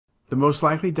The most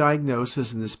likely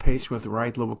diagnosis in this patient with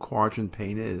right lower quadrant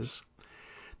pain is,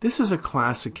 this is a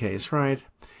classic case, right?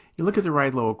 You look at the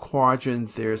right lower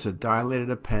quadrant, there's a dilated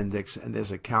appendix and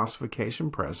there's a calcification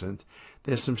present.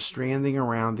 There's some stranding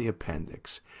around the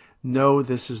appendix. No,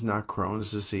 this is not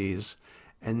Crohn's disease.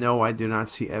 And no, I do not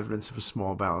see evidence of a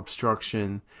small bowel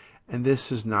obstruction. And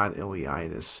this is not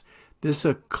ileitis. This is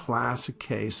a classic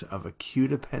case of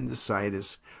acute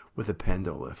appendicitis with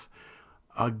appendolith.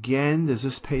 Again, does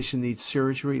this patient need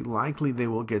surgery? Likely they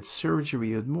will get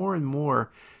surgery, but more and more,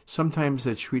 sometimes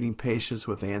they're treating patients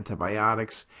with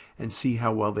antibiotics and see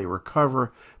how well they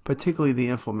recover, particularly the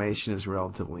inflammation is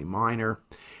relatively minor.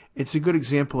 It's a good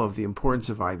example of the importance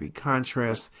of IV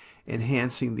contrast,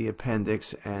 enhancing the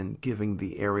appendix and giving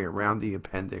the area around the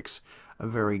appendix a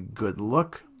very good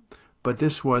look. But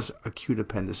this was acute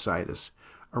appendicitis,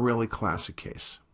 a really classic case.